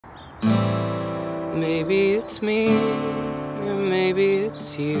Maybe it's me, or maybe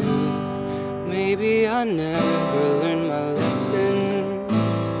it's you. Maybe I never learned my lesson.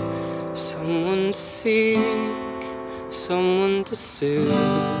 Someone to seek, someone to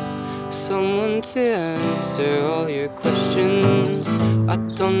soothe, someone to answer all your questions. I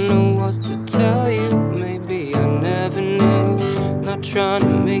don't know what to tell you, maybe I never knew. Not trying to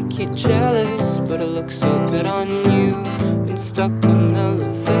make you jealous, but it looks so good on you. Been stuck in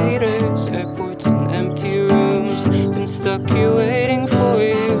elevators, airports and empty rooms. Been stuck here waiting for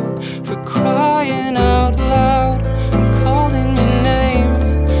you, for crying out loud. I'm calling your name,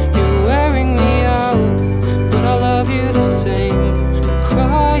 you're wearing me out, but I love you the same.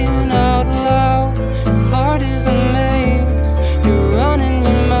 Crying out loud, your heart is a maze. You're running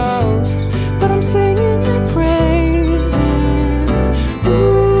your mouth, but I'm singing your praises.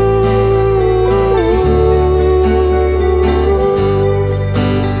 Ooh.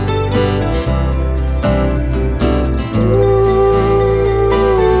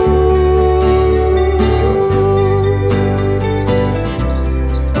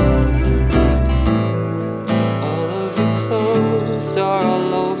 Are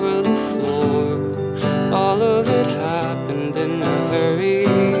all over the floor. All of it happened in a hurry.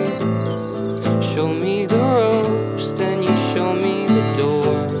 Show me the ropes, then you show me the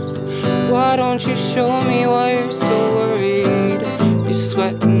door. Why don't you show me why you're so worried? You're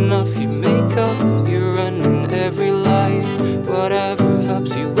sweating off your makeup, you're running every light. Whatever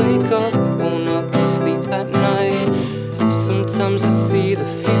helps you wake up won't help you sleep at night. Sometimes I see the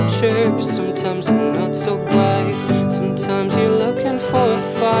future, sometimes I'm not so bright. Sometimes you're looking for a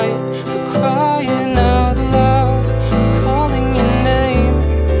fight, for